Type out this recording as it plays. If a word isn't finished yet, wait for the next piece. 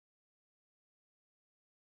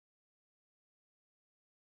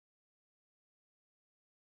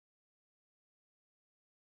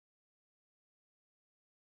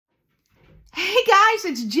Hey guys,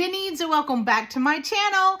 it's Jenny, so welcome back to my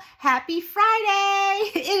channel. Happy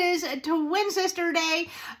Friday! It is Twin Sister Day,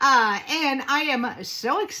 and I am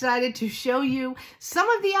so excited to show you some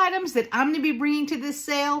of the items that I'm going to be bringing to this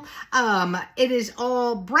sale. It is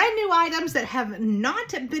all brand new items that have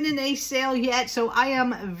not been in a sale yet, so I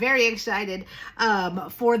am very excited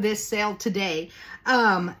for this sale today.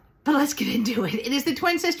 But let's get into it. It is the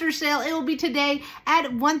Twin Sister sale. It will be today at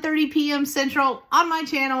 1:30 p.m. Central on my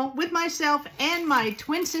channel with myself and my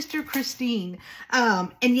twin sister, Christine.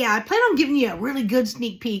 And yeah, I plan on giving you a really good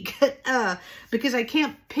sneak peek because I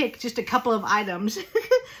can't pick just a couple of items.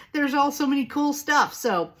 There's all so many cool stuff.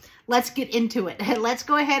 So let's get into it. Let's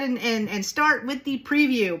go ahead and start with the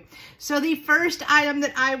preview. So the first item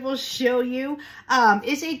that I will show you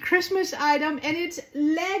is a Christmas item, and it's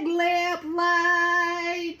leg lamp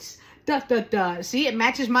lights. See, it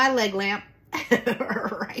matches my leg lamp.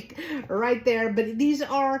 right there. But these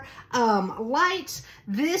are lights.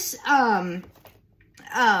 This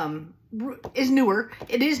is newer.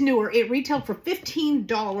 It is newer. It retailed for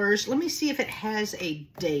 $15. Let me see if it has a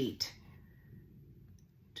date.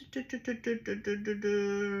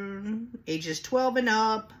 Ages 12 and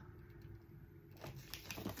up.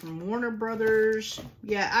 From Warner Brothers.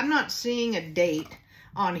 Yeah, I'm not seeing a date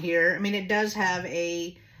on here. I mean, it does have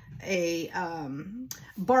a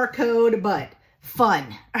barcode, but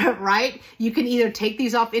fun, right? You can either take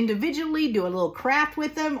these off individually, do a little craft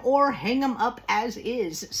with them, or hang them up as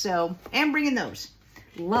is. So, I'm bringing those.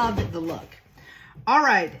 Love the look. All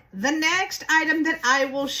right, the next item that I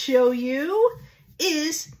will show you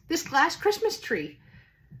is this glass Christmas tree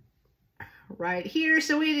right here.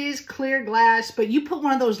 So it is clear glass, but you put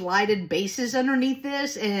one of those lighted bases underneath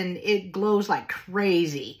this and it glows like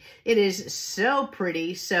crazy. It is so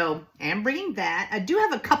pretty. So I'm bringing that. I do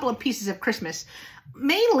have a couple of pieces of Christmas,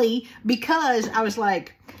 mainly because I was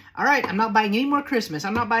like, all right, I'm not buying any more Christmas.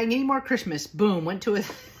 I'm not buying any more Christmas. Boom, went to a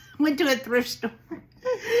thrift store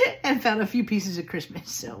and found a few pieces of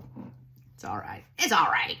Christmas. So it's all right. It's all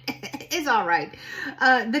right. It's all right.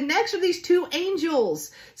 The next are these two angels.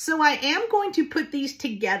 So I am going to put these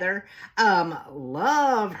together.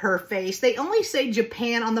 Love her face. They only say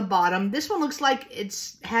Japan on the bottom. This one looks like it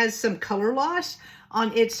has some color loss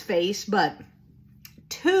on its face, but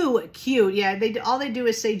too cute. Yeah, all they do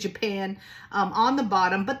is say Japan on the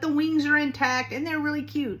bottom, but the wings are intact and they're really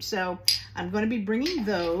cute. So I'm going to be bringing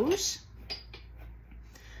those.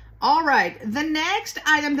 All right, the next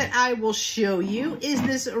item that I will show you is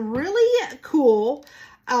this really cool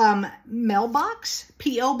mailbox,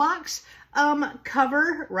 P.O. box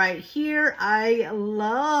cover right here. I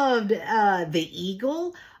loved the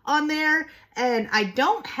eagle on there, and I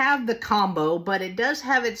don't have the combo, but it does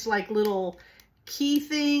have its like little key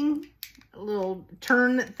thing, a little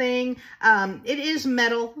turn thing. It is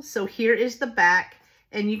metal, so here is the back,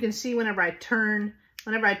 and you can see whenever I turn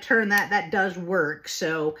that does work.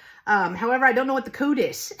 So, however, I don't know what the code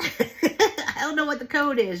is. I don't know what the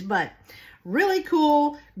code is, but really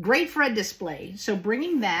cool. Great for a display. So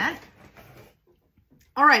bringing that.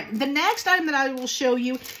 All right, the next item that I will show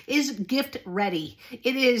you is gift ready.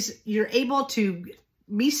 It is, you're able to,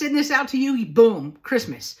 me send this out to you, boom,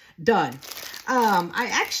 Christmas, done. I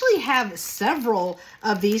actually have several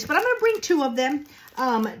of these, but I'm going to bring two of them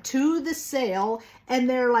to the sale, and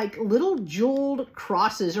they're like little jeweled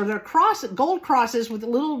crosses, or they're gold crosses with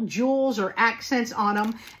little jewels or accents on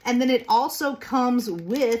them. And then it also comes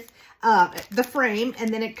with the frame,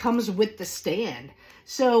 and then it comes with the stand.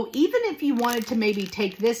 So even if you wanted to maybe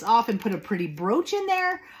take this off and put a pretty brooch in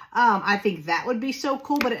there, I think that would be so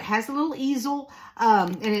cool. But it has a little easel,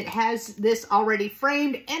 and it has this already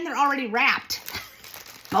framed, and they're already wrapped.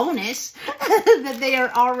 Bonus that they are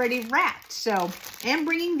already wrapped. So I'm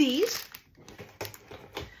bringing these.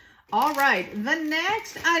 All right, the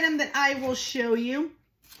next item that I will show you,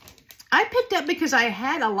 I picked up because I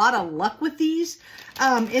had a lot of luck with these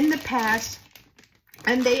in the past,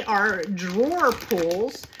 and they are drawer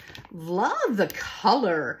pulls. Love the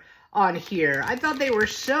color on here. I thought they were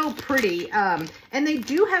so pretty, and they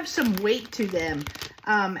do have some weight to them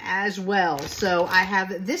as well. So I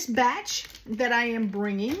have this batch that I am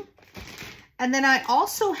bringing, and then I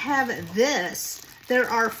also have this. There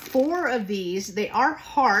are 4 of these. They are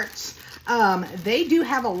hearts. They do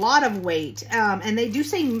have a lot of weight, and they do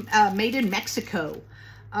say made in Mexico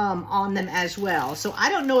on them as well. So I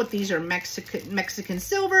don't know if these are Mexican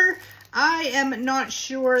silver. I am not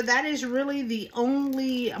sure. That is really the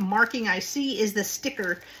only marking I see is the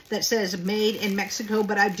sticker that says made in Mexico,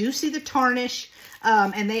 but I do see the tarnish,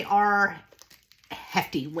 and they are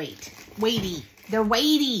hefty weighty. They're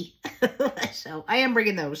weighty. So I am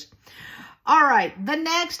bringing those. All right, the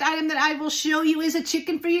next item that I will show you is a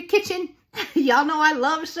chicken for your kitchen. Y'all know I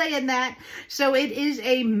love saying that. So it is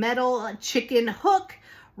a metal chicken hook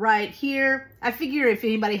right here. I figure if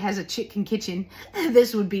anybody has a chicken kitchen,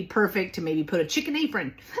 this would be perfect to maybe put a chicken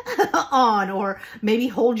apron on, or maybe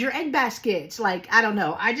hold your egg baskets. Like, I don't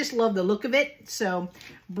know. I just love the look of it. So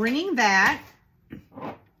bringing that.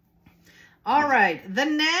 All right, the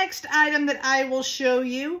next item that I will show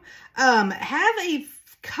you, have a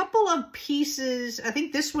couple of pieces. I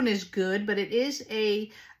think this one is good, but it is a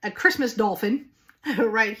Christmas dolphin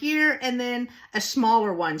right here, and then a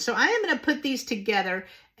smaller one. So I am going to put these together,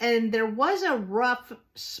 and there was a rough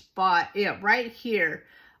spot, yeah, right here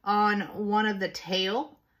on one of the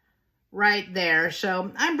tail right there.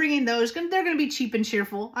 So I'm bringing those. They're going to be cheap and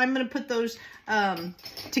cheerful. I'm going to put those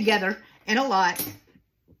together in a lot.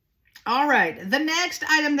 All right, the next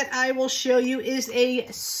item that I will show you is a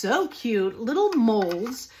so cute little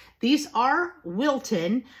molds. These are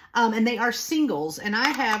Wilton, and they are singles. And I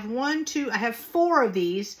have I have 4 of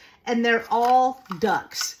these, and they're all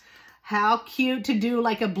ducks. How cute to do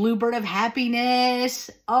like a bluebird of happiness.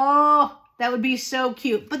 Oh, that would be so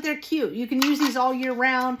cute. But they're cute. You can use these all year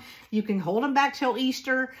round. You can hold them back till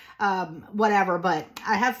Easter, whatever. But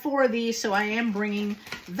I have 4 of these, so I am bringing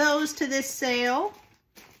those to this sale.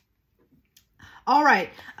 All right.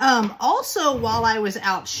 Also, while I was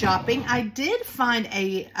out shopping, I did find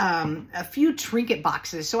a few trinket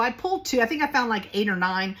boxes. So I pulled 2. I think I found like 8 or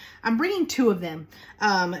 9. I'm bringing 2 of them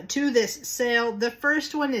to this sale. The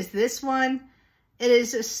first one is this one. It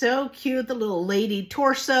is so cute. The little lady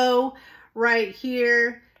torso right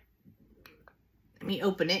here. Let me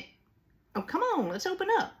open it. Oh, come on. Let's open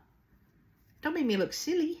up. Don't make me look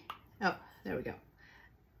silly. Oh, there we go.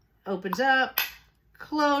 Opens up.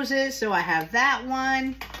 Closes. So I have that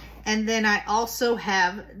one, and then I also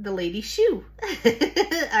have the lady shoe.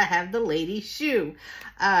 I have the lady shoe.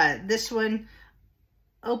 This one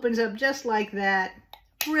opens up just like that.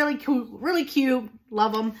 Really cool, really cute.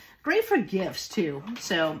 Love them. Great for gifts too.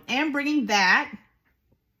 So I'm bringing that.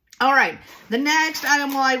 All right, the next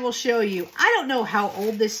item I will show you. I don't know how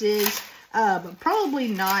old this is. Probably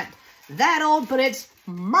not that old, but it's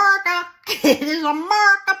Marca. It is a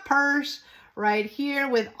Marca purse. Right here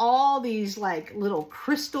with all these like little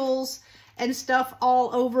crystals and stuff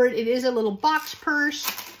all over it. It is a little box purse.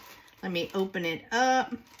 Let me open it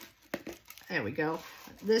up. There we go.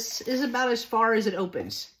 This is about as far as it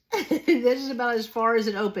opens. This is about as far as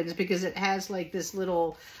it opens because it has like this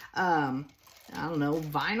little, I don't know,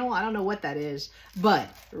 vinyl. I don't know what that is, but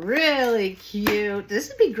really cute. This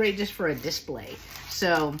would be great just for a display.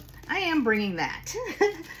 So I am bringing that.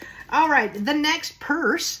 All right, the next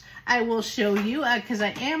purse I will show you, because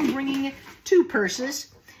I am bringing 2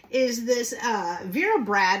 purses, is this Vera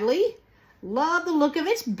Bradley. Love the look of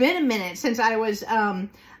it. It's been a minute since I was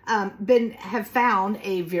have found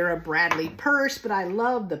a Vera Bradley purse, but I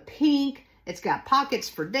love the pink. It's got pockets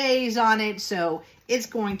for days on it, so it's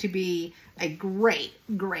going to be a great,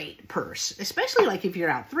 great purse, especially like if you're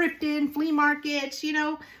out thrifting, flea markets, you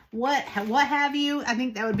know, what have you. I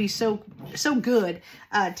think that would be so good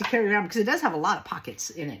to carry around because it does have a lot of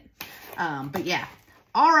pockets in it. But yeah.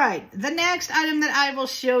 All right. The next item that I will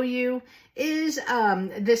show you is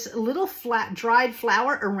this little flat dried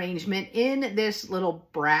flower arrangement in this little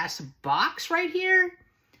brass box right here.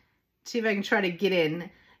 Let's see if I can try to get in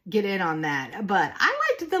on that. But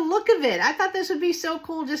I liked the look of it. I thought this would be so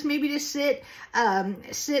cool, just maybe to sit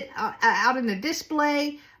out in the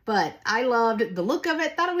display. But I loved the look of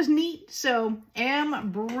it. Thought it was neat. So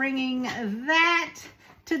am bringing that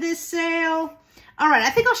to this sale. All right, I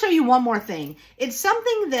think I'll show you one more thing. It's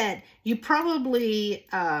something that you probably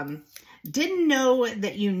didn't know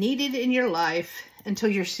that you needed in your life until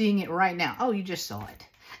you're seeing it right now. Oh, you just saw it.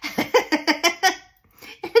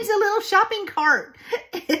 It's a little shopping cart.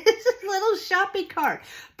 It's a little shopping cart.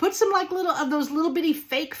 Put some like those little bitty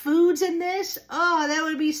fake foods in this. Oh, that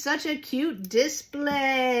would be such a cute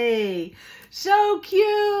display. So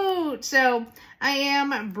cute. So I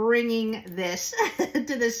am bringing this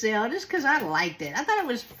to the sale just because I liked it. I thought it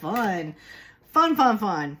was fun. Fun, fun,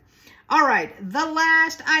 fun. All right, the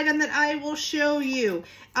last item that I will show you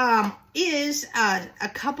is a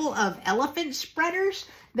couple of elephant spreaders.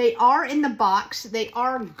 They are in the box. They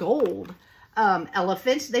are gold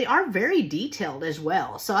elephants. They are very detailed as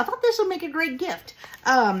well. So I thought this would make a great gift.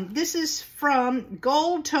 This is from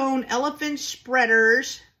Gold Tone Elephant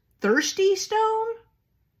Spreaders. Thirsty Stone?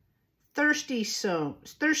 Thirsty Stone.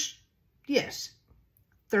 Yes.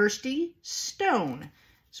 Thirsty Stone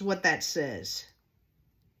is what that says.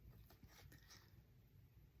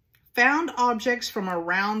 Found objects from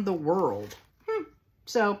around the world.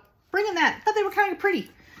 So Bring in that. I thought they were kind of pretty.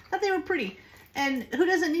 I thought they were pretty. And who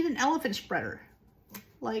doesn't need an elephant spreader?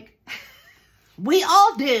 Like, we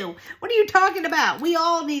all do. What are you talking about? We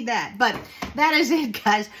all need that. But that is it,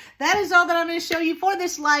 guys. That is all that I'm going to show you for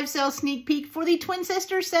this live sale sneak peek for the Twin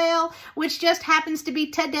Sisters sale, which just happens to be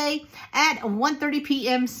today at 1:30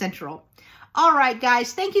 p.m. Central. All right,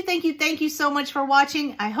 guys. Thank you so much for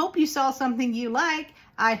watching. I hope you saw something you like.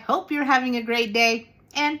 I hope you're having a great day.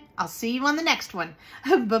 And I'll see you on the next one.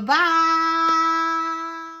 Bye-bye.